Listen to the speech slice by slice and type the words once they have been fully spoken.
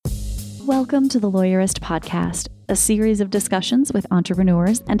Welcome to the Lawyerist Podcast, a series of discussions with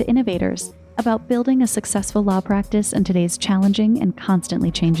entrepreneurs and innovators about building a successful law practice in today's challenging and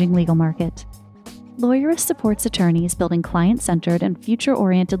constantly changing legal market. Lawyerist supports attorneys building client-centered and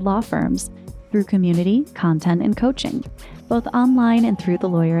future-oriented law firms through community, content, and coaching, both online and through the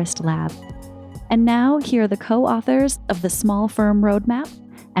Lawyerist Lab. And now, here are the co-authors of The Small Firm Roadmap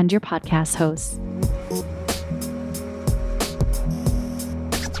and your podcast hosts.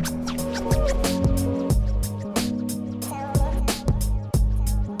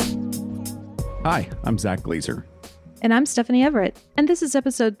 Hi, I'm Zach Glazer. And I'm Stephanie Everett. And this is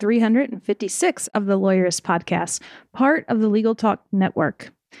episode 356 of the Lawyerist Podcast, part of the Legal Talk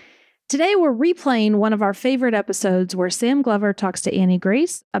Network. Today, we're replaying one of our favorite episodes where Sam Glover talks to Annie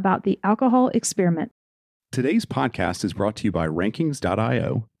Grace about the alcohol experiment. Today's podcast is brought to you by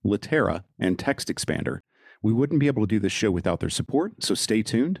Rankings.io, Litera, and TextExpander. We wouldn't be able to do this show without their support, so stay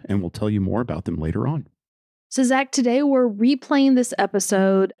tuned and we'll tell you more about them later on. So, Zach, today we're replaying this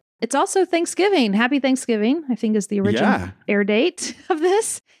episode. It's also Thanksgiving. Happy Thanksgiving, I think is the original air date of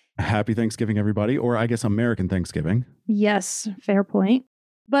this. Happy Thanksgiving, everybody, or I guess American Thanksgiving. Yes, fair point.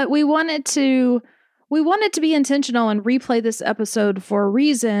 But we wanted to be intentional and replay this episode for a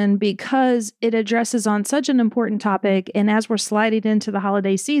reason because it addresses on such an important topic. And as we're sliding into the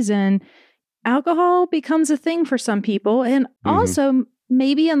holiday season, alcohol becomes a thing for some people. And also,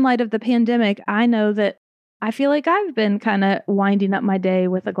 maybe in light of the pandemic, I know that I feel like I've been kind of winding up my day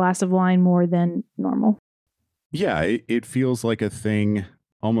with a glass of wine more than normal. Yeah, it feels like a thing,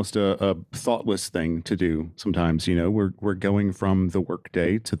 almost a thoughtless thing to do sometimes. You know, we're going from the work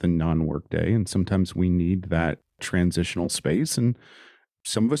day to the non-work day, and sometimes we need that transitional space. And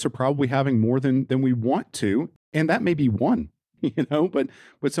some of us are probably having more than we want to, and that may be one, you know, but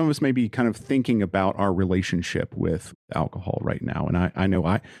some of us may be kind of thinking about our relationship with alcohol right now. And I know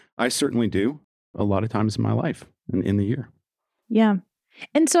I certainly do. A lot of times in my life and in the year. Yeah.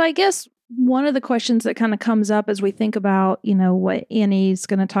 And so I guess one of the questions that kind of comes up as we think about, you know, what Annie's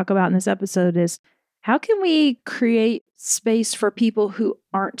going to talk about in this episode is how can we create space for people who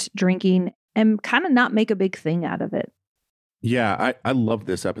aren't drinking and kind of not make a big thing out of it? Yeah, I love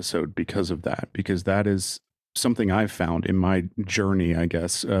this episode because of that, because that is something I've found in my journey, I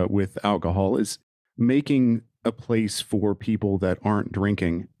guess, with alcohol is making a place for people that aren't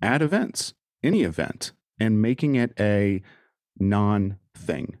drinking at events. Any event, and making it a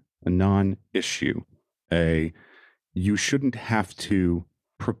non-thing, a non-issue, you shouldn't have to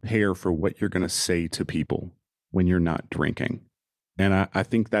prepare for what you're going to say to people when you're not drinking. And I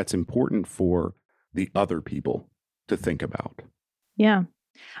think that's important for the other people to think about. Yeah.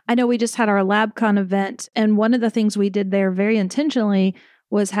 I know we just had our LabCon event, and one of the things we did there very intentionally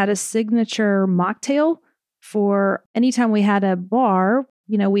was had a signature mocktail for anytime we had a bar.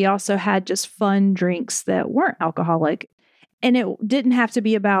 You know, we also had just fun drinks that weren't alcoholic. And it didn't have to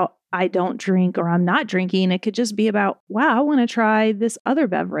be about, I don't drink or I'm not drinking. It could just be about, wow, I want to try this other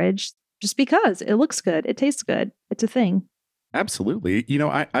beverage just because it looks good. It tastes good. It's a thing. Absolutely. You know,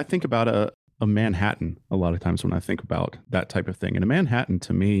 I think about a Manhattan a lot of times when I think about that type of thing. And a Manhattan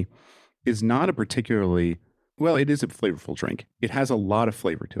to me is not a particularly, well, it is a flavorful drink. It has a lot of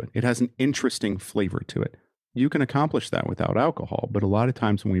flavor to it. It has an interesting flavor to it. You can accomplish that without alcohol. But a lot of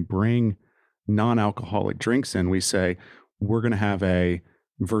times when we bring non-alcoholic drinks in, we say, we're going to have a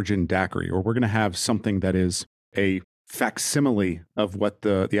virgin daiquiri, or we're going to have something that is a facsimile of what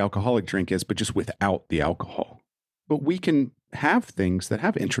the alcoholic drink is, but just without the alcohol. But we can have things that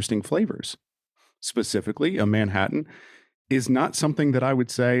have interesting flavors. Specifically, a Manhattan is not something that I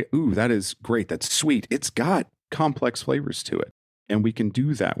would say, ooh, that is great. That's sweet. It's got complex flavors to it. And we can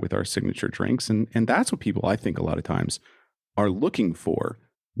do that with our signature drinks. And that's what people, I think, a lot of times are looking for,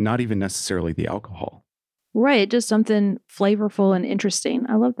 not even necessarily the alcohol. Right. Just something flavorful and interesting.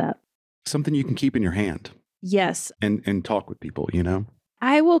 I love that. Something you can keep in your hand. Yes. And talk with people, you know?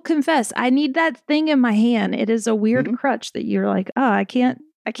 I will confess, I need that thing in my hand. It is a weird crutch that you're like, oh, I can't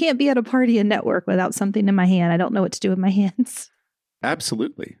be at a party and network without something in my hand. I don't know what to do with my hands.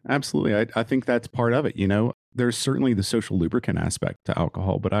 Absolutely. Absolutely. I think that's part of it, you know? There's certainly the social lubricant aspect to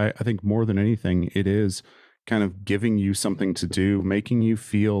alcohol, but I think more than anything, it is kind of giving you something to do, making you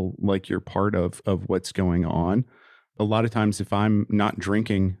feel like you're part of what's going on. A lot of times, if I'm not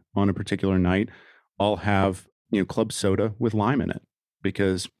drinking on a particular night, I'll have, you know, club soda with lime in it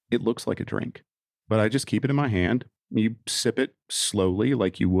because it looks like a drink, but I just keep it in my hand. You sip it slowly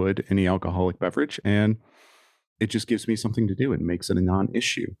like you would any alcoholic beverage, and it just gives me something to do. It makes it a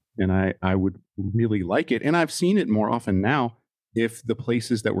non-issue. And I would really like it. And I've seen it more often now if the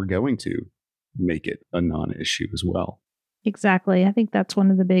places that we're going to make it a non-issue as well. Exactly. I think that's one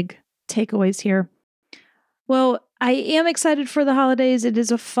of the big takeaways here. Well, I am excited for the holidays. It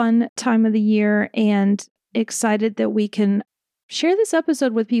is a fun time of the year and excited that we can share this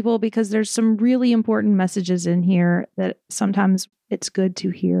episode with people because there's some really important messages in here that sometimes it's good to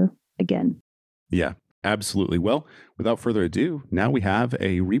hear again. Yeah, absolutely. Well, without further ado, now we have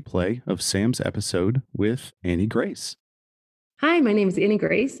a replay of Sam's episode with Annie Grace. Hi, my name is Annie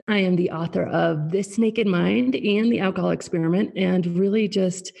Grace. I am the author of This Naked Mind and The Alcohol Experiment, and really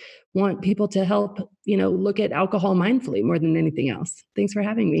just want people to help, look at alcohol mindfully more than anything else. Thanks for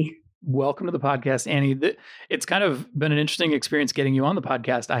having me. Welcome to the podcast, Annie. It's kind of been an interesting experience getting you on the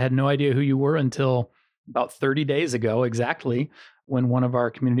podcast. I had no idea who you were until about 30 days ago, exactly, when one of our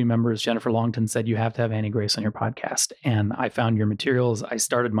community members, Jennifer Longton, said you have to have Annie Grace on your podcast. And I found your materials. I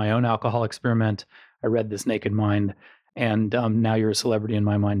started my own alcohol experiment. I read This Naked Mind. And now you're a celebrity in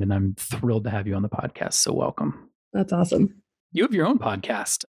my mind, and I'm thrilled to have you on the podcast. So welcome. That's awesome. You have your own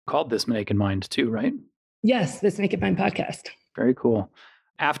podcast called This Naked Mind too, right? Yes, This Naked Mind podcast. Very cool.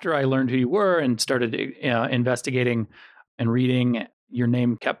 After I learned who you were and started investigating and reading, your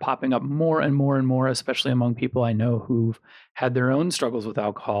name kept popping up more and more and more, especially among people I know who've had their own struggles with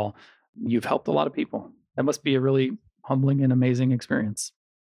alcohol. You've helped a lot of people. That must be a really humbling and amazing experience.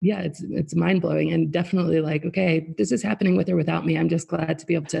 Yeah, it's mind-blowing and definitely like, okay, this is happening with or without me. I'm just glad to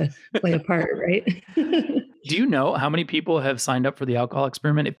be able to play a part, right? Do you know how many people have signed up for the alcohol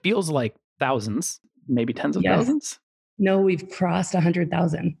experiment? It feels like thousands, maybe tens of thousands. No, we've crossed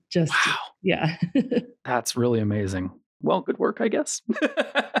 100,000. Just, wow. Yeah. That's really amazing. Well, good work, I guess. You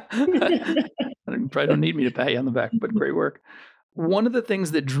probably don't need me to pat you on the back, but great work. One of the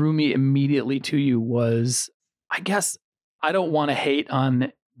things that drew me immediately to you was, I guess, I don't want to hate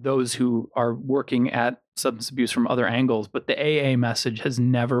on those who are working at substance abuse from other angles, but the AA message has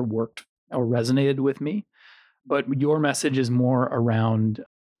never worked or resonated with me. But your message is more around,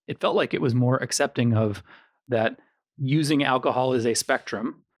 it felt like it was more accepting of that using alcohol is a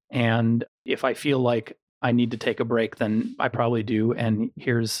spectrum. And if I feel like I need to take a break, then I probably do. And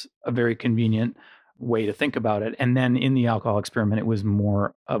here's a very convenient way to think about it. And then in the alcohol experiment, it was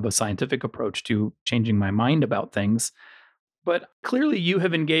more of a scientific approach to changing my mind about things. But clearly you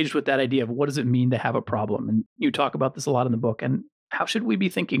have engaged with that idea of what does it mean to have a problem? And you talk about this a lot in the book. And how should we be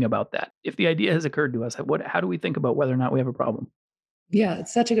thinking about that? If the idea has occurred to us, how do we think about whether or not we have a problem? Yeah,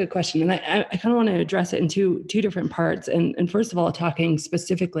 it's such a good question. And I kind of want to address it in two different parts. And first of all, talking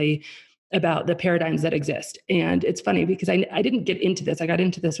specifically about the paradigms that exist. And it's funny because I didn't get into this. I got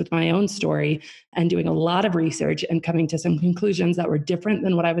into this with my own story and doing a lot of research and coming to some conclusions that were different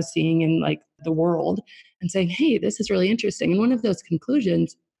than what I was seeing in like the world and saying, hey, this is really interesting. And one of those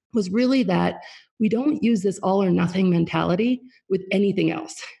conclusions was really that we don't use this all or nothing mentality with anything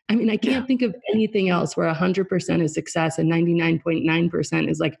else. I mean, I can't think of anything else where 100% is success and 99.9%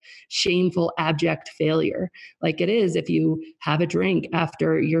 is like shameful, abject failure. Like it is if you have a drink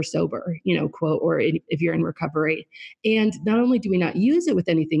after you're sober, quote, or if you're in recovery. And not only do we not use it with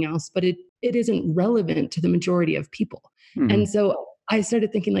anything else, but it isn't relevant to the majority of people. Mm-hmm. And so I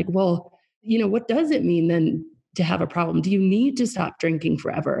started thinking like, well, what does it mean then to have a problem? Do you need to stop drinking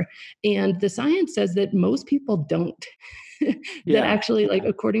forever? And the science says that most people don't. That actually, like,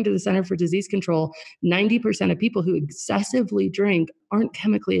 according to the Center for Disease Control, 90% of people who excessively drink aren't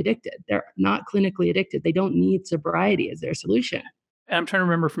chemically addicted. They're not clinically addicted. They don't need sobriety as their solution. And I'm trying to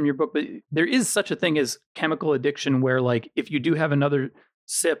remember from your book, but there is such a thing as chemical addiction where, like, if you do have another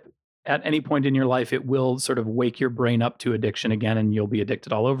sip at any point in your life, it will sort of wake your brain up to addiction again and you'll be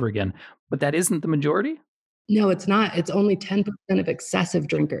addicted all over again. But that isn't the majority? No, it's not. It's only 10% of excessive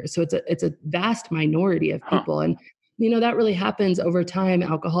drinkers. So it's a vast minority of people. And, that really happens over time.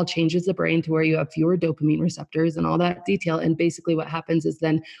 Alcohol changes the brain to where you have fewer dopamine receptors and all that detail. And basically what happens is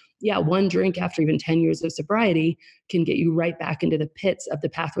then, one drink after even 10 years of sobriety can get you right back into the pits of the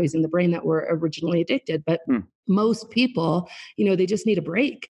pathways in the brain that were originally addicted. But most people, they just need a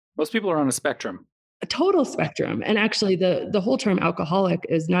break. Most people are on a spectrum. A total spectrum. And actually the whole term alcoholic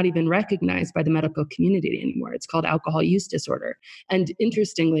is not even recognized by the medical community anymore. It's called alcohol use disorder. And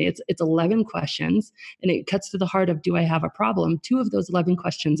interestingly, it's 11 questions and it cuts to the heart of, do I have a problem? 2 of those 11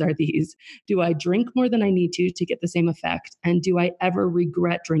 questions are these. Do I drink more than I need to get the same effect? And do I ever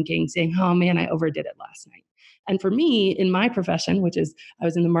regret drinking, saying, oh man, I overdid it last night? And for me, in my profession, which is I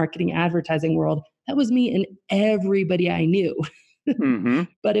was in the marketing advertising world, that was me and everybody I knew. Mm-hmm.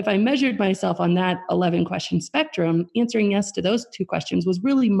 But if I measured myself on that 11 question spectrum, answering yes to those 2 questions was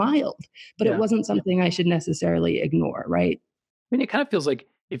really mild, but it wasn't something I should necessarily ignore, right? I mean, it kind of feels like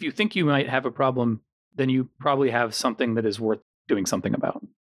if you think you might have a problem, then you probably have something that is worth doing something about.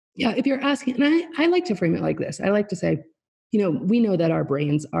 Yeah, if you're asking, and I like to frame it like this. I like to say, we know that our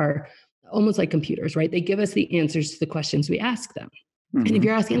brains are almost like computers, right? They give us the answers to the questions we ask them. Mm-hmm. And if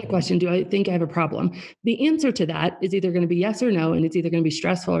you're asking a question, do I think I have a problem? The answer to that is either going to be yes or no, and it's either going to be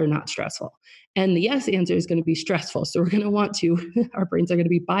stressful or not stressful. And the yes answer is going to be stressful. So we're going to our brains are going to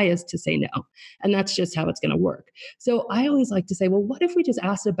be biased to say no. And that's just how it's going to work. So I always like to say, well, what if we just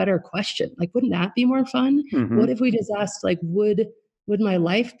asked a better question? Like, wouldn't that be more fun? Mm-hmm. What if we just asked, like, would my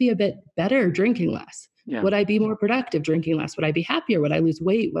life be a bit better drinking less? Yeah. Would I be more productive drinking less? Would I be happier? Would I lose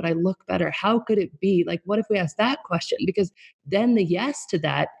weight? Would I look better? How could it be? Like, what if we ask that question? Because then the yes to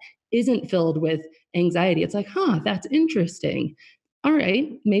that isn't filled with anxiety. It's like, that's interesting. All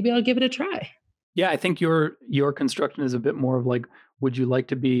right, maybe I'll give it a try. Yeah, I think your construction is a bit more of like, would you like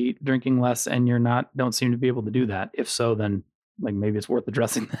to be drinking less and don't seem to be able to do that? If so, then like maybe it's worth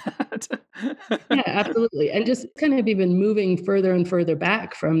addressing that. Yeah, absolutely. And just kind of even moving further and further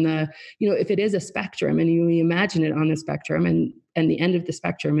back from if it is a spectrum and you imagine it on the spectrum and the end of the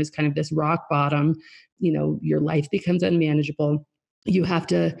spectrum is kind of this rock bottom, your life becomes unmanageable. You have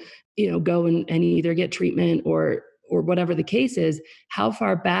to, go and either get treatment or whatever the case is. How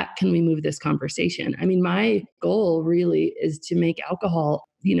far back can we move this conversation? I mean, my goal really is to make alcohol,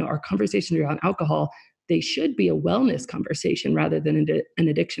 our conversation around alcohol, they should be a wellness conversation rather than an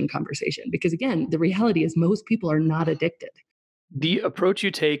addiction conversation. Because again, the reality is most people are not addicted. The approach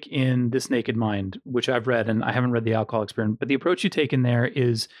you take in This Naked Mind, which I've read, and I haven't read The Alcohol Experiment, but the approach you take in there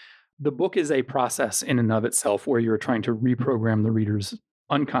is the book is a process in and of itself where you're trying to reprogram the reader's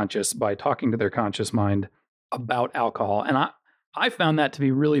unconscious by talking to their conscious mind about alcohol. And I found that to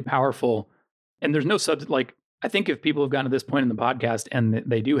be really powerful. And there's no like, I think if people have gotten to this point in the podcast and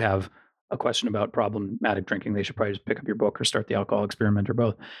they do have a question about problematic drinking, they should probably just pick up your book or start The Alcohol Experiment or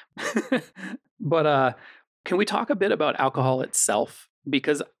both. But can we talk a bit about alcohol itself?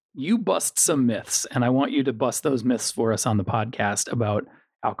 Because you bust some myths, and I want you to bust those myths for us on the podcast about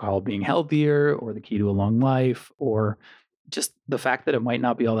alcohol being healthier or the key to a long life or just the fact that it might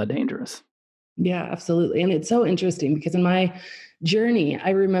not be all that dangerous. Yeah, absolutely. And it's so interesting because in my journey,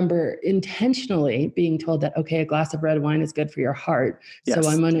 I remember intentionally being told that, okay, a glass of red wine is good for your heart. Yes. So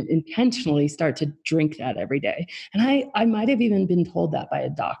I'm going to intentionally start to drink that every day. And I might have even been told that by a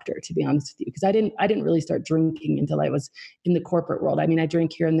doctor, to be honest with you, because I didn't really start drinking until I was in the corporate world. I mean, I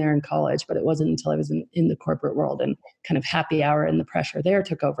drank here and there in college, but it wasn't until I was in the corporate world and kind of happy hour and the pressure there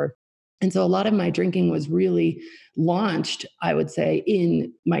took over. And so a lot of my drinking was really launched, I would say,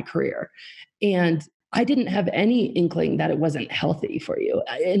 in my career. And I didn't have any inkling that it wasn't healthy for you.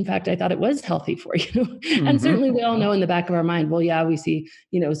 In fact, I thought it was healthy for you. Mm-hmm. And certainly we all know in the back of our mind, well, yeah, we see,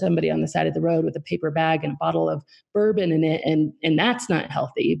 somebody on the side of the road with a paper bag and a bottle of bourbon in it, and that's not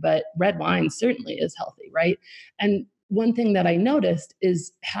healthy, but red wine certainly is healthy, right? And one thing that I noticed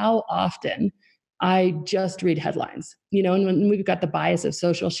is how often I just read headlines, and when we've got the bias of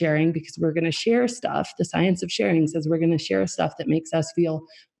social sharing, because we're going to share stuff, the science of sharing says we're going to share stuff that makes us feel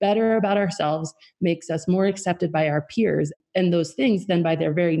better about ourselves, makes us more accepted by our peers. And those things then by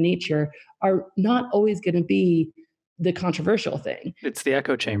their very nature are not always going to be the controversial thing. It's the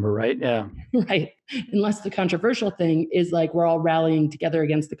echo chamber, right? Yeah. Right. Unless the controversial thing is like we're all rallying together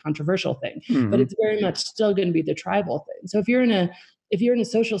against the controversial thing, but it's very much still going to be the tribal thing. So if you're in a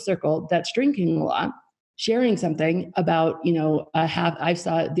social circle that's drinking a lot, sharing something about, I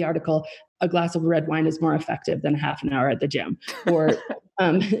saw the article, a glass of red wine is more effective than half an hour at the gym, or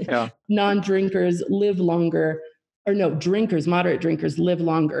non-drinkers live longer, or no, moderate drinkers live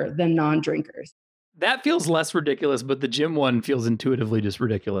longer than non-drinkers. That feels less ridiculous, but the gym one feels intuitively just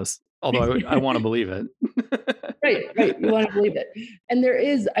ridiculous. Although I want to believe it. Right. You want to believe it. And there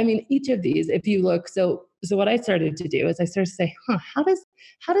is, each of these, if you look, so what I started to do is I started to say, how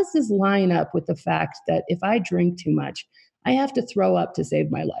does this line up with the fact that if I drink too much, I have to throw up to save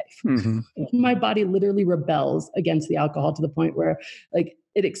my life. Mm-hmm. My body literally rebels against the alcohol to the point where like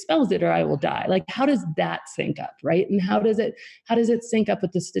it expels it or I will die. Like, how does that sync up? Right. And how does it sync up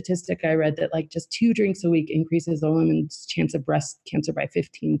with the statistic I read that like just 2 drinks a week increases a woman's chance of breast cancer by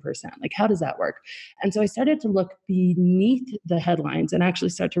 15%? Like, how does that work? And so I started to look beneath the headlines and actually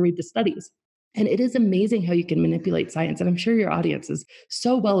start to read the studies. And it is amazing how you can manipulate science. And I'm sure your audience is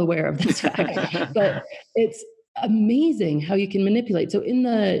so well aware of this fact, but it's amazing how you can manipulate. So in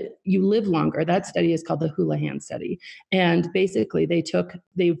the You Live Longer, that study is called the Houlihan study. And basically they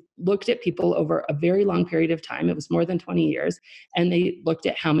looked at people over a very long period of time. It was more than 20 years. And they looked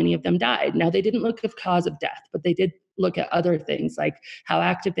at how many of them died. Now they didn't look at cause of death, but they did look at other things like how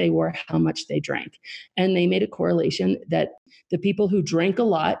active they were, how much they drank. And they made a correlation that the people who drank a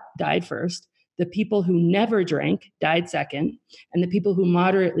lot died first, the people who never drank died second, and the people who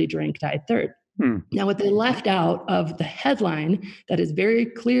moderately drank died third. Now, what they left out of the headline that is very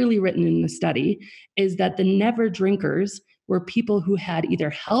clearly written in the study is that the never drinkers were people who had either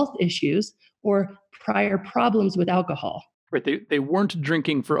health issues or prior problems with alcohol. Right. They weren't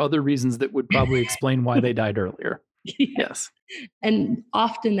drinking for other reasons that would probably explain why they died earlier. Yes. And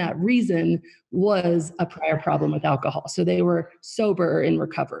often that reason was a prior problem with alcohol. So they were sober or in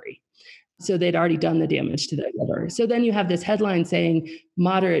recovery. So they'd already done the damage to their liver. So then you have this headline saying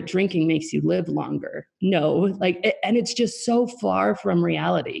moderate drinking makes you live longer. No, and it's just so far from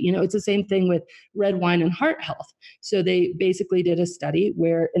reality. It's the same thing with red wine and heart health. So they basically did a study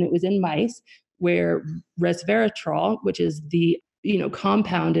and it was in mice, where resveratrol, which is the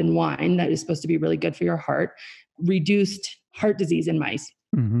compound in wine that is supposed to be really good for your heart, reduced heart disease in mice.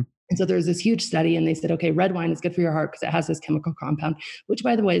 Mm-hmm. And so there's this huge study, and they said, okay, red wine is good for your heart because it has this chemical compound, which,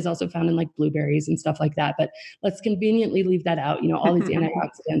 by the way, is also found in like blueberries and stuff like that. But let's conveniently leave that out, all these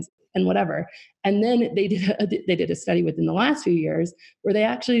antioxidants and whatever. And then they did a study within the last few years where they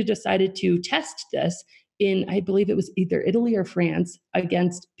actually decided to test this in, I believe it was either Italy or France,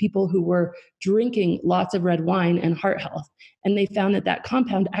 against people who were drinking lots of red wine and heart health. And they found that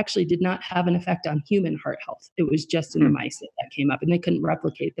compound actually did not have an effect on human heart health. It was just in the mice that came up, and they couldn't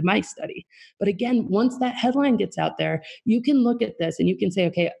replicate the mice study. But again, once that headline gets out there, you can look at this and you can say,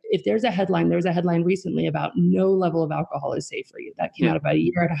 okay, if there's a headline recently about no level of alcohol is safe for you. That came out about a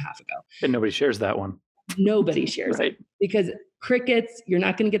year and a half ago. And nobody shares that one. Nobody shares right. it because crickets, you're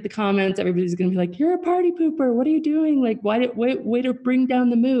not going to get the comments. Everybody's going to be like, you're a party pooper. What are you doing? Like, way to bring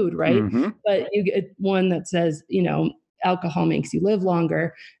down the mood, right? Mm-hmm. But you get one that says, alcohol makes you live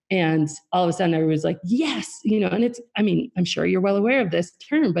longer. And all of a sudden everybody's like, yes, and I'm sure you're well aware of this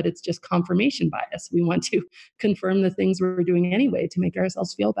term, but it's just confirmation bias. We want to confirm the things we're doing anyway to make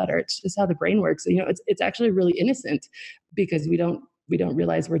ourselves feel better. It's just how the brain works. It's actually really innocent because we don't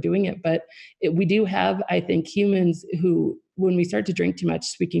realize we're doing it. But we do have, I think, humans who, when we start to drink too much,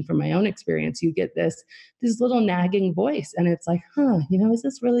 speaking from my own experience, you get this little nagging voice. And it's like, is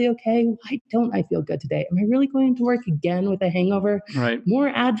this really okay? Why don't I feel good today? Am I really going to work again with a hangover? Right.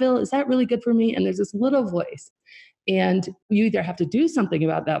 More Advil? Is that really good for me? And there's this little voice. And you either have to do something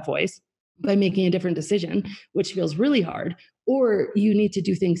about that voice by making a different decision, which feels really hard, or you need to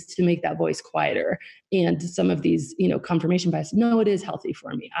do things to make that voice quieter. And some of these, confirmation bias, no, it is healthy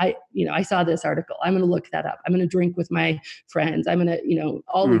for me. I saw this article. I'm going to look that up. I'm going to drink with my friends. I'm going to,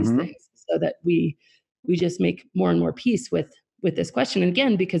 all these things, so that we just make more and more peace with this question. And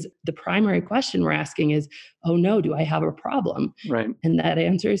again, because the primary question we're asking is, oh no, do I have a problem? Right. And that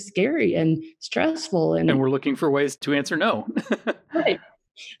answer is scary and stressful. And we're looking for ways to answer no. Right.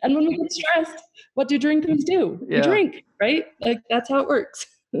 And when we get stressed, what do drinkers do? Yeah. We drink, right? Like that's how it works.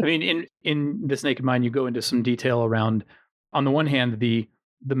 I mean, in This Naked Mind, you go into some detail around, on the one hand, the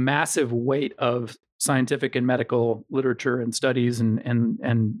massive weight of scientific and medical literature and studies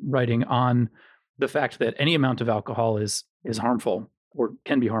and writing on the fact that any amount of alcohol is harmful or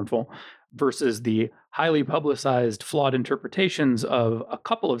can be harmful, versus the highly publicized, flawed interpretations of a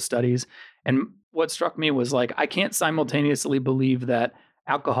couple of studies. And what struck me was like, I can't simultaneously believe that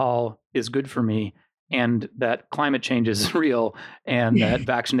alcohol is good for me and that climate change is real and that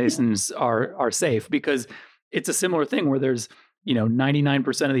vaccinations are safe, because it's a similar thing where there's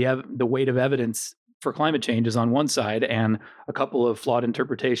 99% of the weight of evidence for climate change is on one side and a couple of flawed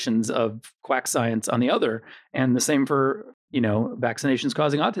interpretations of quack science on the other, and the same for vaccinations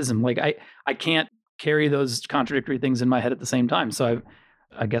causing autism. Like I can't carry those contradictory things in my head at the same time. So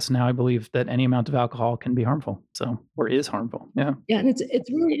I guess now I believe that any amount of alcohol can be harmful. Or is harmful. Yeah. Yeah. And it's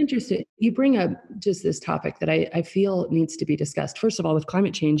really interesting. You bring up just this topic that I feel needs to be discussed. First of all, with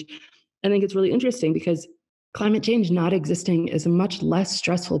climate change, I think it's really interesting because climate change not existing is a much less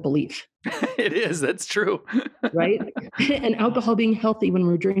stressful belief. It is. That's true. Right? And alcohol being healthy when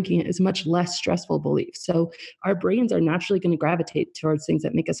we're drinking it is a much less stressful belief. So our brains are naturally going to gravitate towards things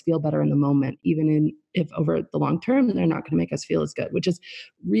that make us feel better in the moment, even if over the long term, they're not going to make us feel as good, which is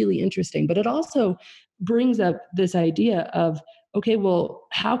really interesting. But it also brings up this idea of, okay, well,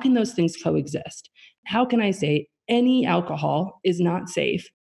 how can those things coexist? How can I say any alcohol is not safe?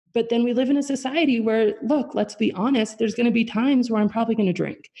 But then we live in a society where, look, let's be honest, there's going to be times where I'm probably going to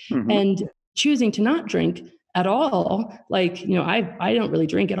drink. Mm-hmm. And choosing to not drink at all, like, I don't really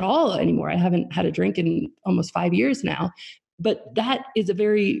drink at all anymore. I haven't had a drink in almost 5 years now. But that is a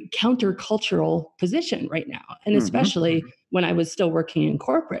very countercultural position right now. And especially when I was still working in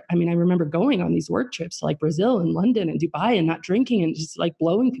corporate. I mean, I remember going on these work trips to like Brazil and London and Dubai and not drinking and just like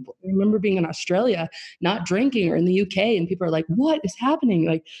blowing people. I remember being in Australia, not drinking, or in the UK, and people are like, what is happening?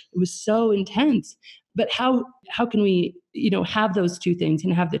 Like, it was so intense. But how can we, have those two things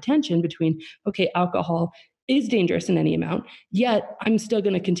and have the tension between, okay, alcohol is dangerous in any amount, yet I'm still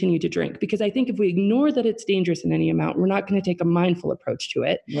going to continue to drink? Because I think if we ignore that it's dangerous in any amount, we're not going to take a mindful approach to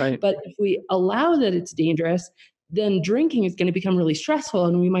it. Right. But if we allow that it's dangerous, then drinking is going to become really stressful,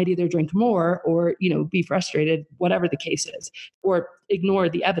 and we might either drink more or, be frustrated, whatever the case is, or ignore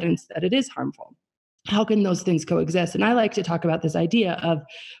the evidence that it is harmful. How can those things coexist? And I like to talk about this idea of,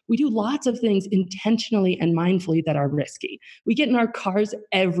 we do lots of things intentionally and mindfully that are risky. We get in our cars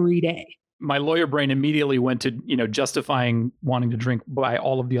every day. My lawyer brain immediately went to, justifying wanting to drink by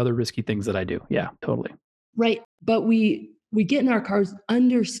all of the other risky things that I do. Yeah, totally. Right. But we get in our cars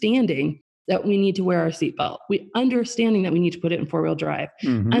understanding that we need to wear our seatbelt. We understanding that we need to put it in 4-wheel drive.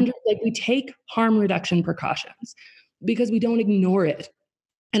 Mm-hmm. We take harm reduction precautions because we don't ignore it.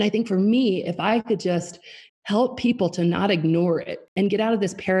 And I think for me, if I could just help people to not ignore it and get out of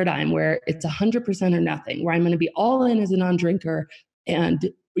this paradigm where it's 100% or nothing, where I'm going to be all in as a non-drinker and,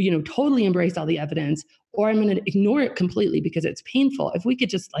 totally embrace all the evidence, or I'm going to ignore it completely because it's painful. If we could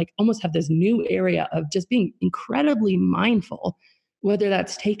just like almost have this new area of just being incredibly mindful, whether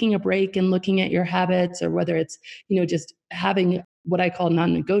that's taking a break and looking at your habits, or whether it's, just having what I call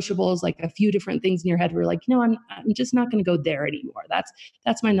non-negotiables, like a few different things in your head where like, I'm just not going to go there anymore.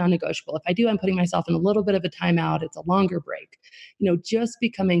 That's my non-negotiable. If I do, I'm putting myself in a little bit of a timeout. It's a longer break, just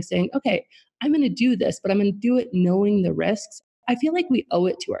saying, okay, I'm going to do this, but I'm going to do it knowing the risks. I feel like we owe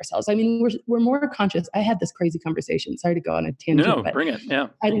it to ourselves. I mean, we're more conscious. I had this crazy conversation. Sorry to go on a tangent. No, bring it. Yeah.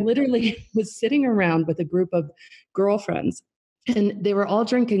 I literally was sitting around with a group of girlfriends, and they were all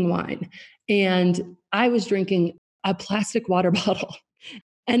drinking wine, and I was drinking a plastic water bottle.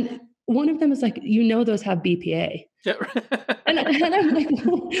 And one of them is like, those have BPA. Yeah. and I'm like,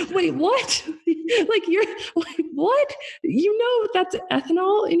 wait, what? Like, you're like, what? That's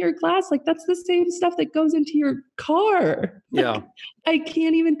ethanol in your glass. Like, that's the same stuff that goes into your car. Yeah. Like, I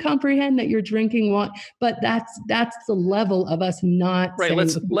can't even comprehend that you're drinking wine, but that's the level of us not right.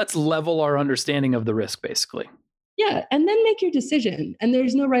 saying, Let's level our understanding of the risk, basically. Yeah. And then make your decision. And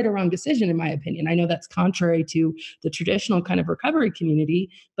there's no right or wrong decision, in my opinion. I know that's contrary to the traditional kind of recovery community,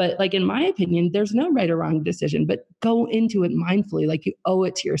 but like, in my opinion, there's no right or wrong decision, but go into it mindfully. Like, you owe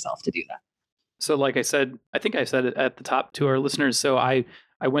it to yourself to do that. So like I said, I think I said it at the top to our listeners. So I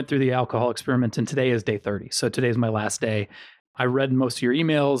went through the alcohol experiment, and today is day 30. So today's my last day. I read most of your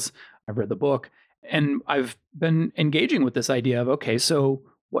emails. I've read the book, and I've been engaging with this idea of, okay, so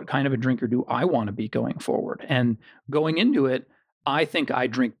what kind of a drinker do I want to be going forward? And going into it, I think I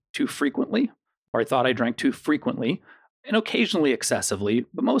drink too frequently, or I thought I drank too frequently, and occasionally excessively,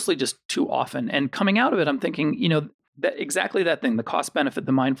 but mostly just too often. And coming out of it, I'm thinking, that exactly that thing, the cost benefit,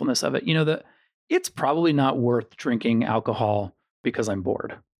 the mindfulness of it, it's probably not worth drinking alcohol because I'm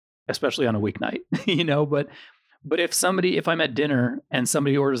bored, especially on a weeknight, but if I'm at dinner and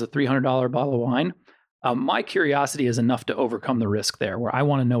somebody orders a $300 bottle of wine, my curiosity is enough to overcome the risk there, where I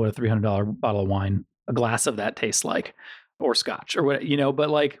want to know what a $300 bottle of wine, a glass of that tastes like, or scotch or what, but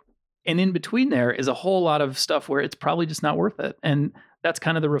like, and in between there is a whole lot of stuff where it's probably just not worth it. And that's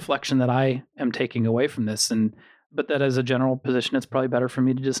kind of the reflection that I am taking away from this. But that as a general position, it's probably better for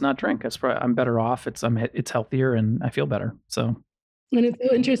me to just not drink. I'm better off. It's healthier and I feel better. So. And it's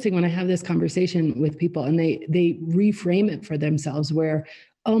so interesting when I have this conversation with people and they reframe it for themselves where,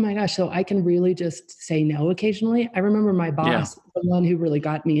 oh my gosh, so I can really just say no occasionally. I remember my boss, the one who really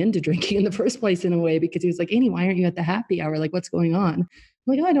got me into drinking in the first place in a way, because he was like, Annie, why aren't you at the happy hour? Like, what's going on?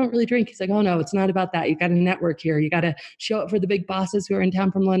 I'm like, oh, I don't really drink. He's like, oh no, it's not about that. You got to network here. You got to show up for the big bosses who are in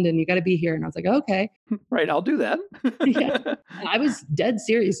town from London. You got to be here. And I was like, okay. Right. I'll do that. Yeah. I was dead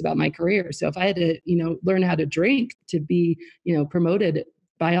serious about my career. So if I had to, learn how to drink to be, promoted,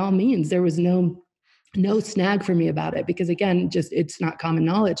 by all means, there was no snag for me about it, because again, just, it's not common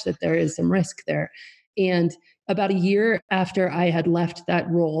knowledge that there is some risk there. And about a year after I had left that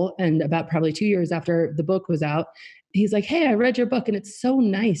role, and about probably 2 years after the book was out, he's like, hey, I read your book, and it's so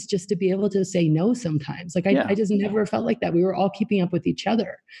nice just to be able to say no sometimes. Like, I just never felt like that. We were all keeping up with each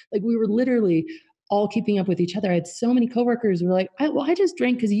other. Like, we were literally all keeping up with each other. I had so many coworkers who were like, I just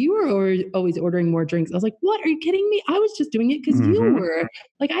drank because you were always ordering more drinks. I was like, what? Are you kidding me? I was just doing it because you were.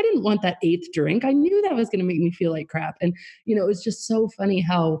 Like, I didn't want that 8th drink. I knew that was going to make me feel like crap. And, it was just so funny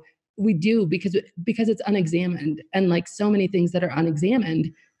how we do, because it's unexamined. And like so many things that are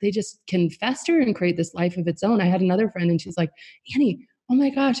unexamined, they just can fester and create this life of its own. I had another friend, and she's like, Annie, oh my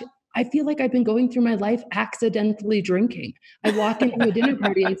gosh, I feel like I've been going through my life accidentally drinking. I walk into a dinner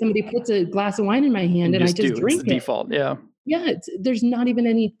party and somebody puts a glass of wine in my hand and I just drink it's the default. Yeah. Yeah, there's not even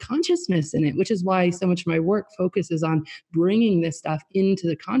any consciousness in it, which is why so much of my work focuses on bringing this stuff into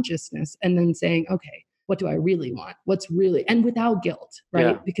the consciousness and then saying, okay, what do I really want? What's really, and without guilt, right?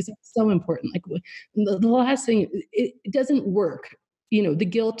 Yeah. Because it's so important. Like the last thing, it doesn't work. The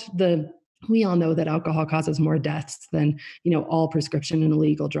guilt, we all know that alcohol causes more deaths than, all prescription and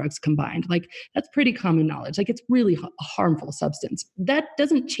illegal drugs combined. Like that's pretty common knowledge. Like it's really a harmful substance. That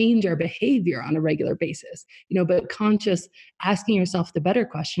doesn't change our behavior on a regular basis, but conscious asking yourself the better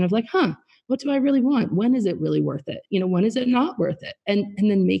question of like, what do I really want? When is it really worth it? When is it not worth it? And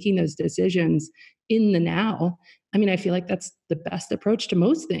then making those decisions in the now. I mean, I feel like that's the best approach to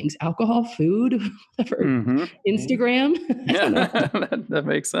most things: alcohol, food, whatever, Instagram. Yeah, that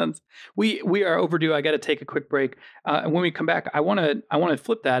makes sense. We are overdue. I got to take a quick break. When we come back, I want to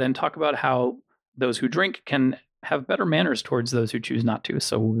flip that and talk about how those who drink can have better manners towards those who choose not to.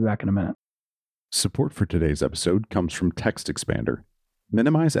 So we'll be back in a minute. Support for today's episode comes from TextExpander.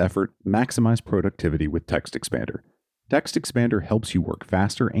 Minimize effort, maximize productivity with TextExpander. TextExpander helps you work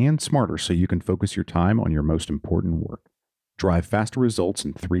faster and smarter so you can focus your time on your most important work. Drive faster results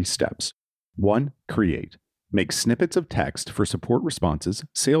in 3 steps. 1. Create. Make snippets of text for support responses,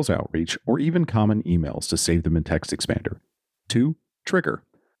 sales outreach, or even common emails to save them in TextExpander. 2. Trigger.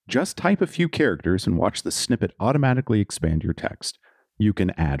 Just type a few characters and watch the snippet automatically expand your text. You can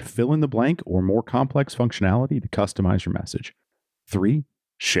add fill in the blank or more complex functionality to customize your message. 3.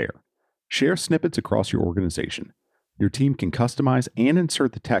 Share. Share snippets across your organization. Your team can customize and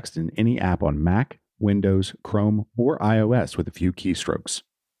insert the text in any app on Mac, Windows, Chrome, or iOS with a few keystrokes.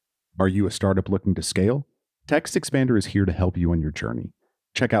 Are you a startup looking to scale? TextExpander is here to help you on your journey.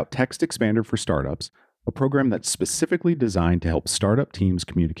 Check out TextExpander for Startups, a program that's specifically designed to help startup teams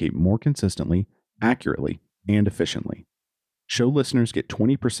communicate more consistently, accurately, and efficiently. Show listeners get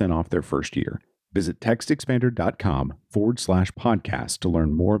 20% off their first year. Visit textexpander.com/podcast to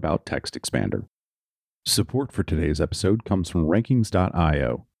learn more about TextExpander. Support for today's episode comes from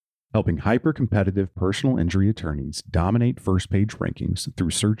Rankings.io, helping hyper-competitive personal injury attorneys dominate first-page rankings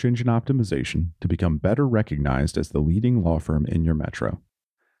through search engine optimization to become better recognized as the leading law firm in your metro.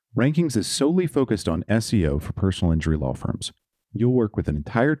 Rankings is solely focused on SEO for personal injury law firms. You'll work with an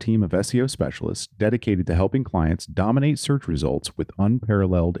entire team of SEO specialists dedicated to helping clients dominate search results with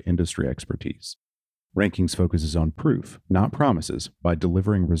unparalleled industry expertise. Rankings focuses on proof, not promises, by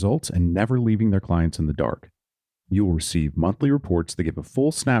delivering results and never leaving their clients in the dark. You will receive monthly reports that give a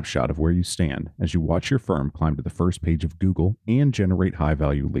full snapshot of where you stand as you watch your firm climb to the first page of Google and generate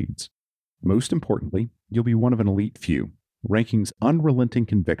high-value leads. Most importantly, you'll be one of an elite few. Rankings' unrelenting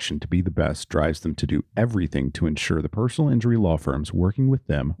conviction to be the best drives them to do everything to ensure the personal injury law firms working with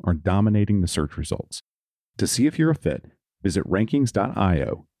them are dominating the search results. To see if you're a fit, visit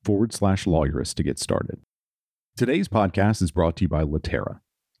rankings.io/lawyerist to get started. Today's podcast is brought to you by Latera.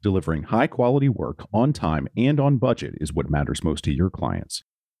 Delivering high-quality work on time and on budget is what matters most to your clients.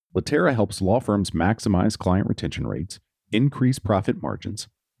 Latera helps law firms maximize client retention rates, increase profit margins,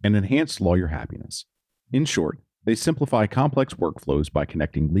 and enhance lawyer happiness. In short, they simplify complex workflows by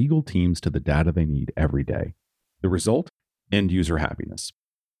connecting legal teams to the data they need every day. The result? End-user happiness.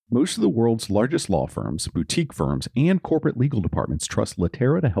 Most of the world's largest law firms, boutique firms, and corporate legal departments trust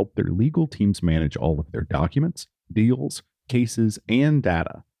Latera to help their legal teams manage all of their documents, deals, cases, and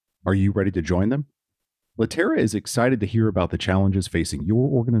data. Are you ready to join them? Latera is excited to hear about the challenges facing your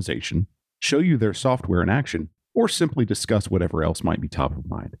organization, show you their software in action, or simply discuss whatever else might be top of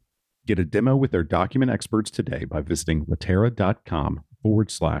mind. Get a demo with their document experts today by visiting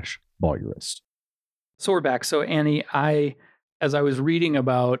latera.com/lawyerist. So we're back. So Annie, as I was reading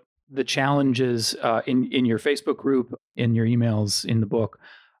about the challenges in your Facebook group, in your emails, in the book,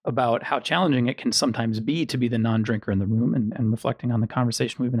 about how challenging it can sometimes be to be the non-drinker in the room and reflecting on the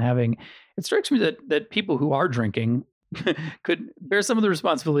conversation we've been having, it strikes me that people who are drinking could bear some of the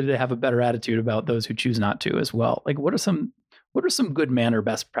responsibility to have a better attitude about those who choose not to as well. Like what are some good manner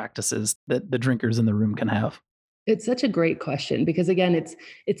best practices that the drinkers in the room can have? It's such a great question because again, it's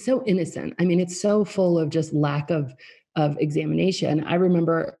so innocent. I mean, it's so full of just lack of examination. I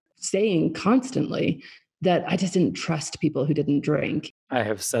remember saying constantly that I just didn't trust people who didn't drink. I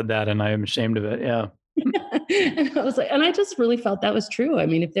have said that and I am ashamed of it. Yeah. And I was like, and I just really felt that was true. I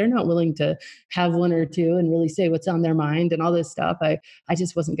mean, if they're not willing to have one or two and really say what's on their mind and all this stuff, I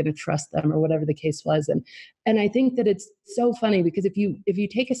just wasn't going to trust them or whatever the case was. And I think that it's so funny because if you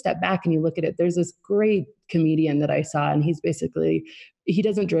take a step back and you look at it, there's this great comedian that I saw, and he's basically he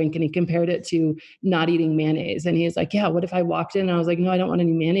doesn't drink, and he compared it to not eating mayonnaise. And he's like, yeah, what if I walked in and I was like, no, I don't want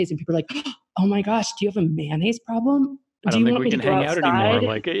any mayonnaise. And people are like, oh my gosh, do you have a mayonnaise problem? I Do don't you think want we me can to go hang out outside?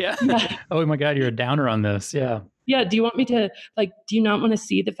 anymore. Like, yeah. Yeah. Oh my God, you're a downer on this. Yeah. Yeah. Do you want me to, like, do you not want to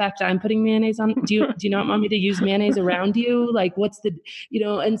see the fact that I'm putting mayonnaise on? Do you not want me to use mayonnaise around you? Like, what's the,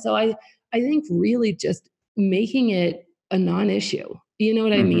 and so I think really just making it a non-issue, you know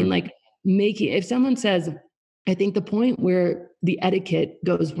what I mean? Like if someone says, I think the point where the etiquette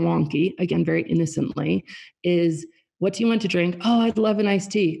goes wonky, again, very innocently, is what do you want to drink? Oh, I'd love an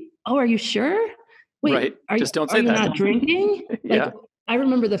iced tea. Oh, are you sure? Wait, right. Just don't say are you that. not drinking? Yeah. Like, I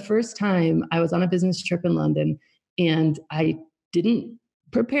remember the first time I was on a business trip in London and I didn't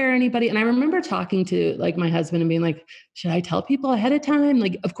prepare anybody. And I remember talking to like my husband and being like, should I tell people ahead of time?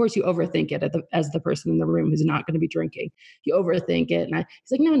 Like, of course you overthink it as the person in the room who's not going to be drinking. You overthink it. And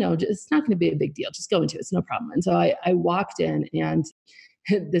he's like, no, it's not going to be a big deal. Just go into it. It's no problem. And so I walked in, and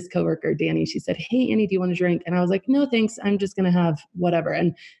this coworker, Danny, she said, hey, Annie, do you want to drink? And I was like, no, thanks. I'm just going to have whatever.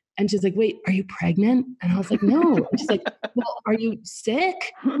 And she's like, wait, are you pregnant? And I was like, no. And she's like, well, are you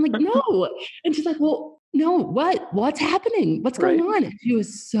sick? I'm like, no. And she's like, well, no, what's happening? What's going on? And she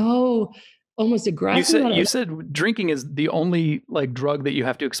was so almost aggressive. You said drinking is the only like drug that you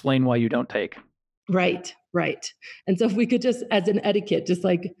have to explain why you don't take. Right. And so if we could just, as an etiquette, just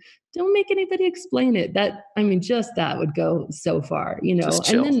like, don't make anybody explain it. Just that would go so far, Just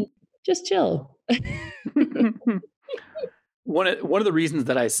chill. And then just chill. One of the reasons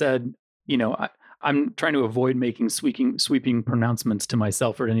that I said, I'm trying to avoid making sweeping pronouncements to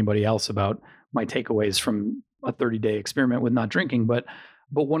myself or to anybody else about my takeaways from a 30-day experiment with not drinking. But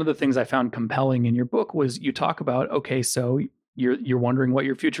one of the things I found compelling in your book was you talk about, okay, so you're wondering what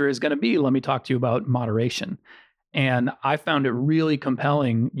your future is going to be. Let me talk to you about moderation. And I found it really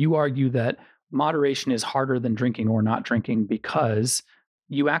compelling. You argue that moderation is harder than drinking or not drinking because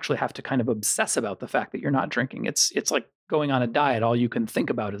you actually have to kind of obsess about the fact that you're not drinking. It's like going on a diet. All you can think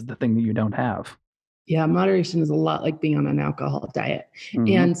about is the thing that you don't have. Yeah, moderation is a lot like being on an alcohol diet.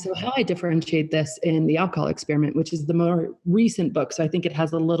 And so how I differentiate this in the alcohol experiment, which is the more recent book, so I think it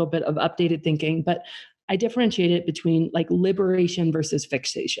has a little bit of updated thinking, but I differentiate it between like liberation versus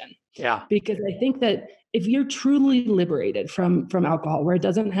fixation. Yeah. Because I think that if you're truly liberated from alcohol, where it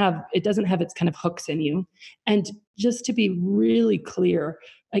doesn't have its kind of hooks in you, and just to be really clear,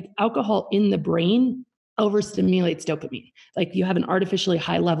 like alcohol in the brain overstimulates dopamine. Like you have an artificially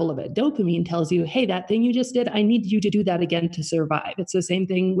high level of it. Dopamine tells you, hey, that thing you just did, I need you to do that again to survive. It's the same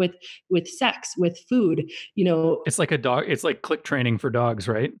thing with sex, with food. It's like a dog. It's like click training for dogs,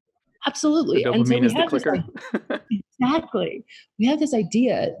 right? Absolutely. The dopamine is the clicker. Exactly. We have this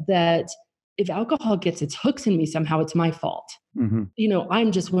idea that if alcohol gets its hooks in me, somehow it's my fault.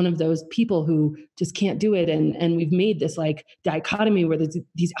 I'm just one of those people who just can't do it. And we've made this like dichotomy where there's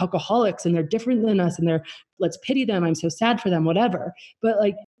these alcoholics and they're different than us and let's pity them. I'm so sad for them, whatever. But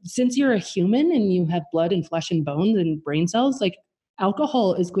like, since you're a human and you have blood and flesh and bones and brain cells, like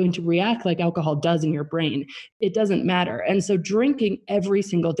alcohol is going to react like alcohol does in your brain. It doesn't matter. And so drinking every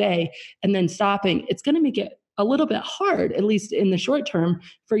single day and then stopping, it's going to make it a little bit hard, at least in the short term,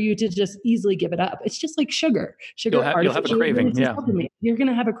 for you to just easily give it up. It's just like sugar. You'll have a craving. Yeah. You're going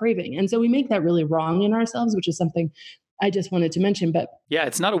to have a craving. And so we make that really wrong in ourselves, which is something I just wanted to mention. But yeah,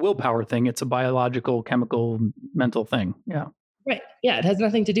 it's not a willpower thing. It's a biological, chemical, mental thing. Yeah. Right. Yeah. It has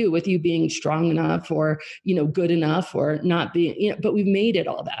nothing to do with you being strong enough or, good enough or not being, but we've made it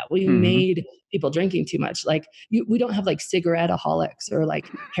all that. We made people drinking too much. Like we don't have like cigarette-aholics or like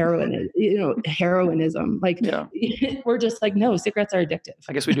heroinism. Like we're just like, no, cigarettes are addictive.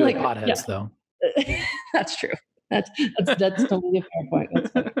 I guess we do like potheads though. That's true. That's totally a fair point. That's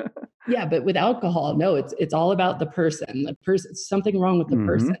funny. Yeah. But with alcohol, no, it's all about the person. Something wrong with the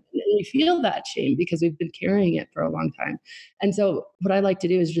person. And we feel that shame because we've been carrying it for a long time. And so what I like to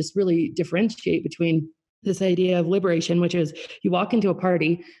do is just really differentiate between this idea of liberation, which is you walk into a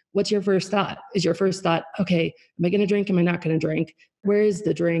party. What's your first thought? Is your first thought, okay, am I going to drink? Am I not going to drink? Where is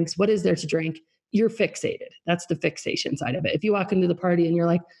the drinks? What is there to drink? You're fixated. That's the fixation side of it. If you walk into the party and you're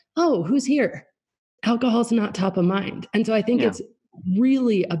like, oh, who's here? Alcohol's not top of mind. And so I think it's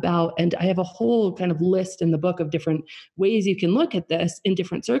really about, and I have a whole kind of list in the book of different ways you can look at this in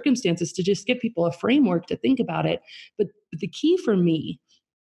different circumstances to just give people a framework to think about it. But the key for me,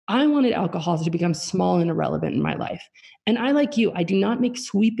 I wanted alcohol to become small and irrelevant in my life. And I, like you, I do not make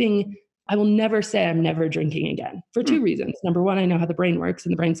sweeping, I will never say I'm never drinking again for two reasons. Number one, I know how the brain works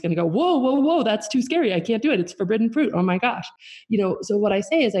and the brain's going to go, whoa, that's too scary. I can't do it. It's forbidden fruit. Oh my gosh. So what I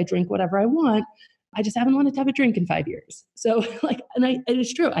say is I drink whatever I want. I just haven't wanted to have a drink in 5 years. So and it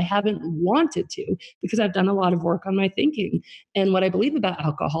is true. I haven't wanted to because I've done a lot of work on my thinking and what I believe about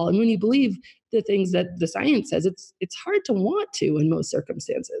alcohol. And when you believe the things that the science says, it's hard to want to in most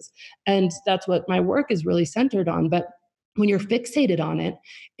circumstances. And that's what my work is really centered on. But when you're fixated on it,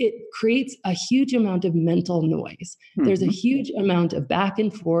 it creates a huge amount of mental noise. There's a huge amount of back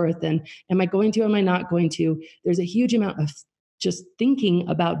and forth. And am I going to, am I not going to? There's a huge amount of just thinking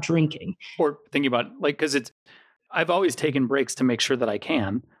about drinking. Or thinking about because I've always taken breaks to make sure that I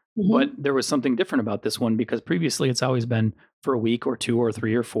can, but there was something different about this one because previously it's always been for a week or 2 or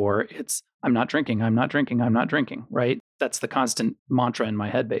 3 or 4. It's I'm not drinking, I'm not drinking, I'm not drinking, right? That's the constant mantra in my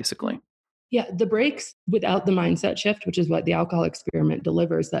head, basically. Yeah, the breaks without the mindset shift, which is what the alcohol experiment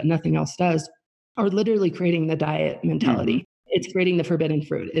delivers that nothing else does, are literally creating the diet mentality. It's creating the forbidden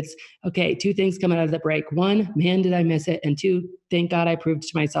fruit. It's, okay, 2 things come out of the break. 1, man, did I miss it? And 2, thank God I proved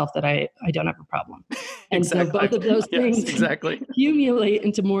to myself that I don't have a problem. And so both of those things accumulate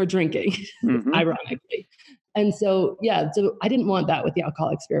into more drinking, ironically. And so, so I didn't want that with the alcohol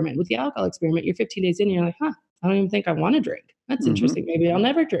experiment. With the alcohol experiment, you're 15 days in and you're like, I don't even think I want to drink. That's interesting. Maybe I'll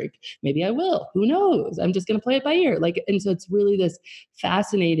never drink. Maybe I will. Who knows? I'm just going to play it by ear. And so it's really this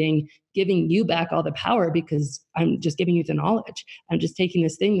fascinating giving you back all the power because I'm just giving you the knowledge. I'm just taking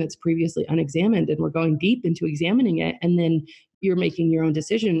this thing that's previously unexamined and we're going deep into examining it. And then you're making your own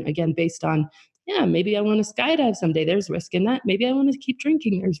decision again, based on, maybe I want to skydive someday. There's risk in that. Maybe I want to keep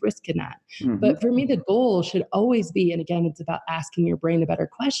drinking. There's risk in that. But for me, the goal should always be, and again, it's about asking your brain a better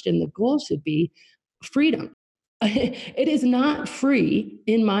question. The goal should be freedom. It is not free,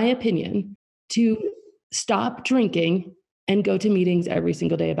 in my opinion, to stop drinking and go to meetings every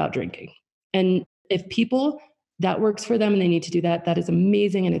single day about drinking. And if people, that works for them and they need to do that, that is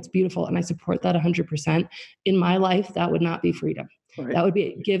amazing and it's beautiful. And I support that 100%. In my life, that would not be freedom. Right. That would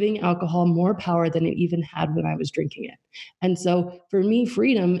be giving alcohol more power than it even had when I was drinking it. And so for me,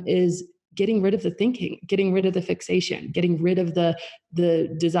 freedom is getting rid of the thinking, getting rid of the fixation, getting rid of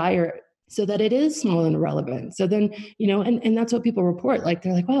the desire so that it is small and irrelevant. So then, and that's what people report. Like,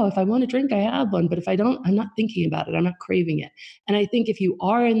 they're like, wow, if I want to drink, I have one. But if I don't, I'm not thinking about it. I'm not craving it. And I think if you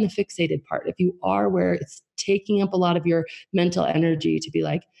are in the fixated part, if you are where it's taking up a lot of your mental energy to be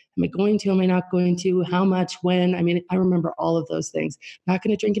like, am I going to, am I not going to, how much, when? I mean, I remember all of those things. Not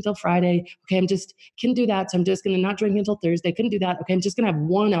going to drink until Friday. Okay, couldn't do that. So I'm just going to not drink until Thursday. Couldn't do that. Okay, I'm just going to have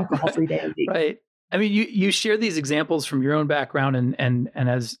one alcohol-free day a week. Right. I mean, you share these examples from your own background and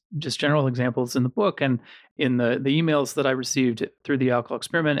as just general examples in the book and in the emails that I received through the alcohol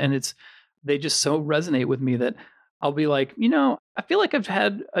experiment. And they just so resonate with me that I'll be like, I feel like I've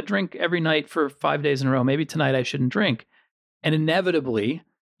had a drink every night for 5 days in a row. Maybe tonight I shouldn't drink. And inevitably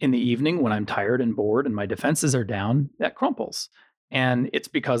in the evening when I'm tired and bored and my defenses are down, that crumples. And it's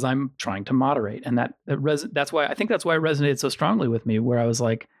because I'm trying to moderate. And that's why it resonated so strongly with me, where I was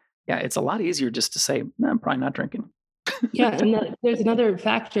like, yeah, it's a lot easier just to say, I'm probably not drinking. And there's another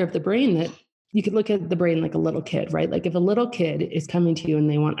factor of the brain that you could look at the brain like a little kid, right? Like if a little kid is coming to you and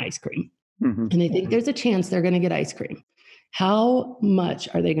they want ice cream and they think there's a chance they're going to get ice cream, how much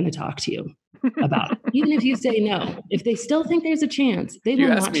are they going to talk to you about it? Even if you say no, if they still think there's a chance, they will not.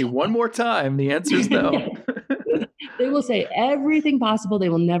 You ask me one more time, the answer is no. They will say everything possible. They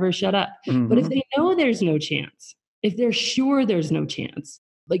will never shut up. But if they know there's no chance, if they're sure there's no chance,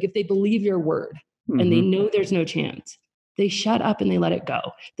 like if they believe your word and they know there's no chance, they shut up and they let it go.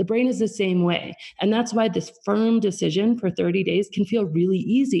 The brain is the same way. And that's why this firm decision for 30 days can feel really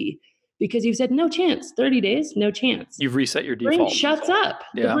easy because you've said no chance, 30 days, no chance. You've reset your default. The brain shuts up.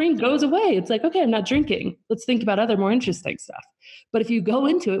 Yeah. The brain goes away. It's like, okay, I'm not drinking. Let's think about other more interesting stuff. But if you go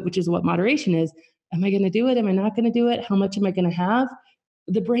into it, which is what moderation is, am I going to do it? Am I not going to do it? How much am I going to have?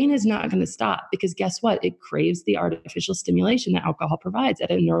 The brain is not going to stop because guess what? It craves the artificial stimulation that alcohol provides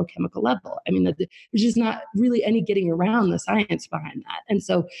at a neurochemical level. I mean, there's just not really any getting around the science behind that. And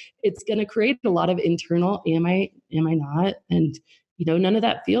so it's going to create a lot of internal, am I not? And, none of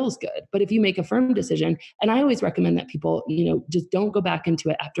that feels good. But if you make a firm decision, and I always recommend that people, just don't go back into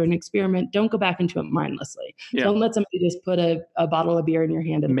it after an experiment. Don't go back into it mindlessly. Yeah. Don't let somebody just put a bottle of beer in your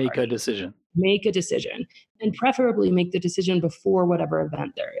hand and make a decision. Make a decision, and preferably make the decision before whatever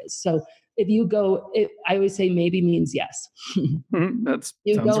event there is. So if you go, I always say maybe means yes. That's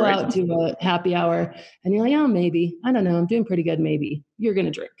you go right. Out to a happy hour and you're like, oh, maybe, I don't know, I'm doing pretty good. Maybe you're going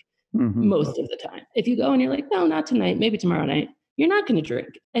to drink most of the time. If you go and you're like, no, not tonight, maybe tomorrow night, you're not going to drink,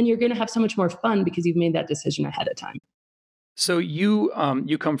 and you're going to have so much more fun because you've made that decision ahead of time. So you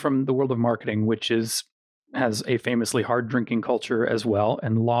come from the world of marketing, which has a famously hard drinking culture as well,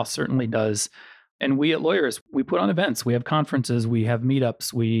 and law certainly does. And we at Lawyers, we put on events, we have conferences, we have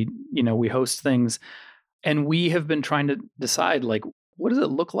meetups, we host things. And we have been trying to decide, like, what does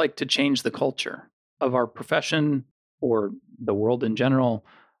it look like to change the culture of our profession or the world in general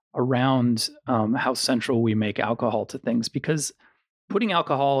around how central we make alcohol to things? Because putting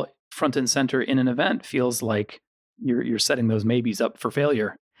alcohol front and center in an event feels like you're setting those maybes up for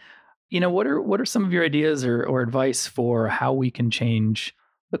failure. What are some of your ideas or advice for how we can change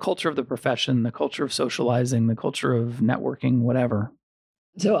the culture of the profession, the culture of socializing, the culture of networking, whatever?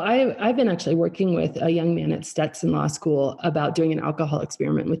 So I've been actually working with a young man at Stetson Law School about doing an alcohol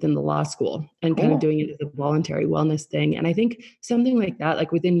experiment within the law school and kind of doing it as a voluntary wellness thing. And I think something like that,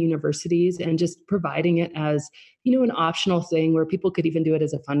 like within universities, and just providing it as, an optional thing where people could even do it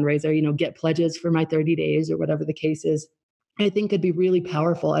as a fundraiser, get pledges for my 30 days or whatever the case is, I think could be really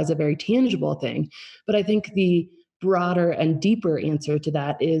powerful as a very tangible thing. But I think the broader and deeper answer to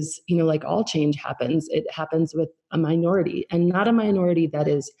that is, like all change happens, it happens with a minority, and not a minority that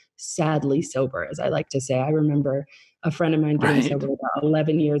is sadly sober, as I like to say. I remember a friend of mine getting sober about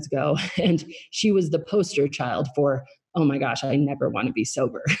 11 years ago, and she was the poster child for, oh my gosh, I never want to be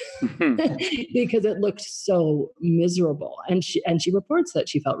sober because it looked so miserable. And she reports that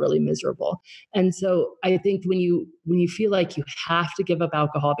she felt really miserable. And so I think when you feel like you have to give up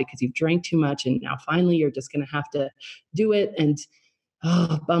alcohol because you've drank too much and now finally you're just going to have to do it, and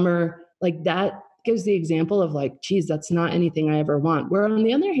bummer, like that gives the example of like, geez, that's not anything I ever want. Where on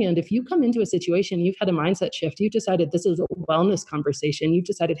the other hand, if you come into a situation, you've had a mindset shift, you've decided this is a wellness conversation, you've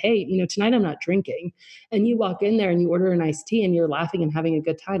decided, hey, tonight I'm not drinking, and you walk in there and you order an iced tea and you're laughing and having a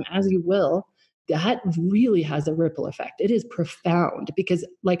good time, as you will, that really has a ripple effect. It is profound because,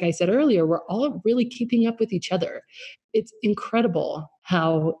 like I said earlier, we're all really keeping up with each other. It's incredible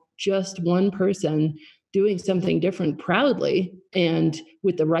how just one person doing something different proudly and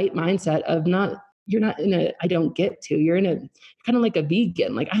with the right mindset of you're not in a, I don't get to, you're in a kind of like a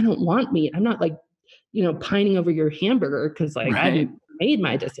vegan, like, I don't want meat. I'm not like, pining over your hamburger because like I made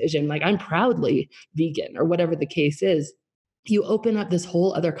my decision. Like, I'm proudly vegan or whatever the case is. You open up this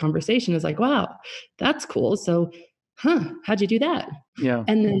whole other conversation. It's like, wow, that's cool. So, how'd you do that? Yeah.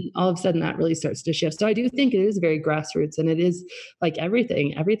 And then all of a sudden that really starts to shift. So I do think it is very grassroots, and it is like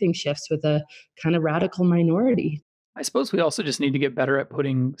everything shifts with a kind of radical minority. I suppose we also just need to get better at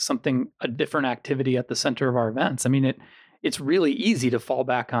putting a different activity at the center of our events. I mean, it's really easy to fall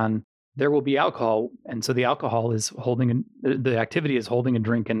back on there will be alcohol. And so the alcohol is the activity is holding a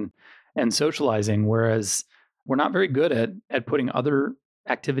drink and socializing. Whereas we're not very good at putting other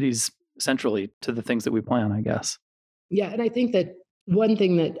activities centrally to the things that we plan, I guess. Yeah. And I think that one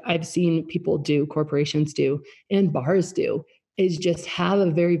thing that I've seen people do, corporations do, and bars do, is just have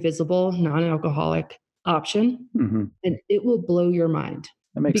a very visible non-alcoholic option, and it will blow your mind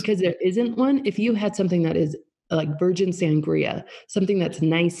because there isn't one. If you had something that is like virgin sangria, something that's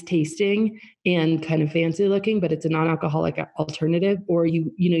nice tasting and kind of fancy looking, but it's a non-alcoholic alternative, or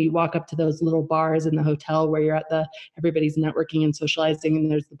you walk up to those little bars in the hotel where you're everybody's networking and socializing,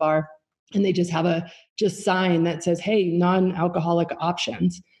 and there's the bar, and they just have a sign that says, hey, non-alcoholic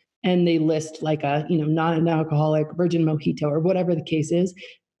options. And they list like a, non-alcoholic virgin mojito or whatever the case is.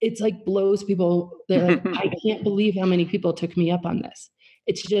 It's like blows people. They're like, I can't believe how many people took me up on this.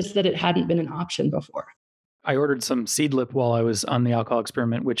 It's just that it hadn't been an option before. I ordered some Seedlip while I was on the alcohol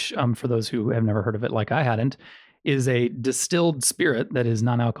experiment, which for those who have never heard of it, like I hadn't, is a distilled spirit that is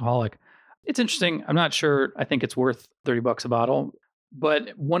non-alcoholic. It's interesting. I'm not sure. I think it's worth $30 a bottle.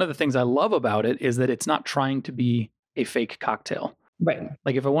 But one of the things I love about it is that it's not trying to be a fake cocktail. Right.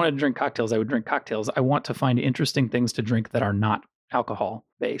 Like if I wanted to drink cocktails, I would drink cocktails. I want to find interesting things to drink that are not alcohol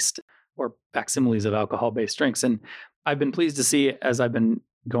based or facsimiles of alcohol based drinks. And I've been pleased to see, as I've been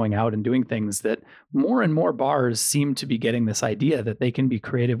going out and doing things, that more and more bars seem to be getting this idea that they can be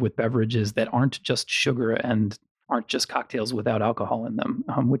creative with beverages that aren't just sugar and aren't just cocktails without alcohol in them,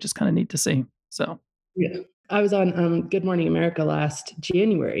 which is kind of neat to see. So yeah. I was on Good Morning America last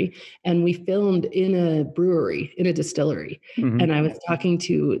January, and we filmed in a brewery, in a distillery. And I was talking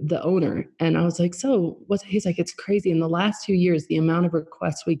to the owner, and I was like, he's like, it's crazy. In the last 2 years, the amount of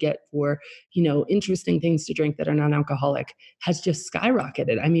requests we get for, interesting things to drink that are non-alcoholic has just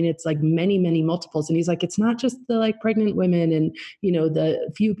skyrocketed. I mean, it's like many, many multiples. And he's like, it's not just the like pregnant women and,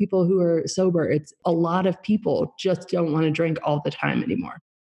 the few people who are sober. It's a lot of people just don't want to drink all the time anymore.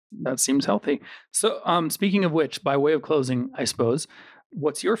 That seems healthy. So speaking of which, by way of closing, I suppose,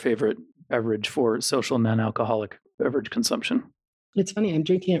 what's your favorite beverage for social non-alcoholic beverage consumption? It's funny. I'm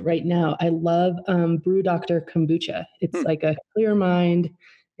drinking it right now. I love Brew Doctor kombucha. It's like a clear mind.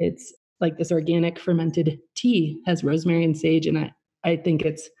 It's like this organic fermented tea, has rosemary and sage, and I think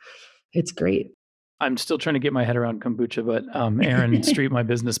it's great. I'm still trying to get my head around kombucha, but Aaron Street, my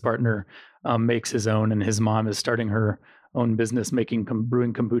business partner, makes his own, and his mom is starting her own business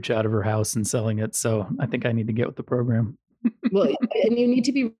brewing kombucha out of her house and selling it. So I think I need to get with the program. Well, and you need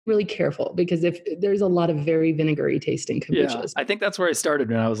to be really careful, because if there's a lot of very vinegary tasting kombuchas. Yeah, I think that's where I started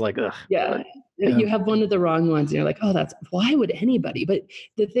when I was like, ugh. Yeah. You have one of the wrong ones and you're like, oh, why would anybody? But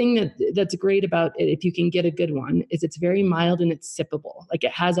the thing that's great about it, if you can get a good one, is it's very mild and it's sippable. Like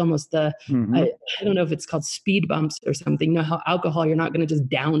it has almost I don't know if it's called speed bumps or something. You know how alcohol, you're not going to just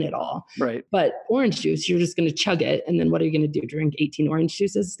down it all. Right. But orange juice, you're just going to chug it. And then what are you going to do? Drink 18 orange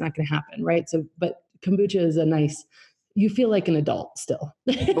juices? It's not going to happen. Right. So, but kombucha is you feel like an adult still.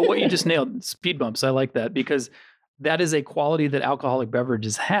 But what you just nailed, speed bumps. I like that, because that is a quality that alcoholic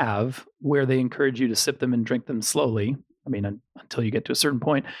beverages have, where they encourage you to sip them and drink them slowly. I mean, until you get to a certain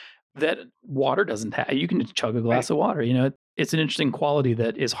point that water doesn't have. You can just chug a glass of water. You know, it's an interesting quality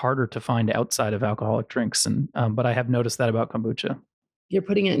that is harder to find outside of alcoholic drinks. And but I have noticed that about kombucha. You're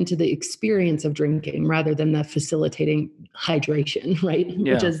putting it into the experience of drinking rather than the facilitating hydration, right?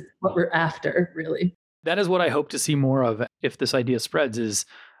 Yeah. Which is what we're after, really. That is what I hope to see more of if this idea spreads, is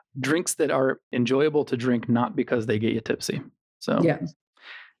drinks that are enjoyable to drink, not because they get you tipsy. So, yeah.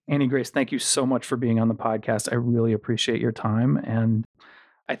 Annie Grace, thank you so much for being on the podcast. I really appreciate your time. And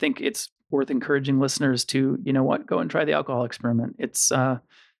I think it's worth encouraging listeners to, you know what, go and try the alcohol experiment. It's, I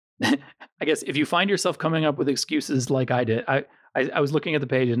guess if you find yourself coming up with excuses like I did, I was looking at the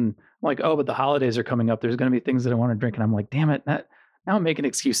page and I'm like, oh, but the holidays are coming up. There's going to be things that I want to drink. And I'm like, damn it, now I'm making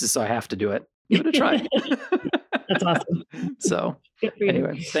excuses, so I have to do it. Give it a try. That's awesome. So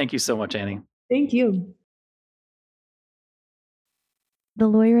anyway, thank you so much, Annie. Thank you. The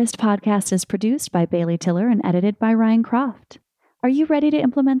Lawyerist podcast is produced by Bailey Tiller and edited by Ryan Croft. Are you ready to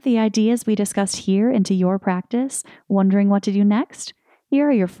implement the ideas we discussed here into your practice? Wondering what to do next? Here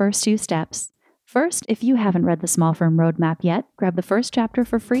are your first 2 steps. First, if you haven't read the Small Firm Roadmap yet, grab the first chapter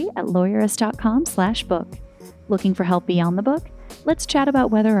for free at lawyerist.com/book. Looking for help beyond the book? Let's chat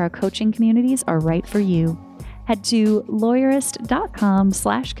about whether our coaching communities are right for you. Head to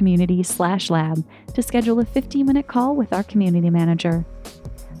lawyerist.com/community/lab to schedule a 15-minute call with our community manager.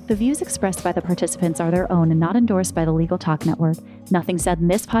 The views expressed by the participants are their own and not endorsed by the Legal Talk Network. Nothing said in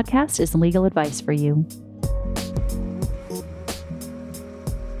this podcast is legal advice for you.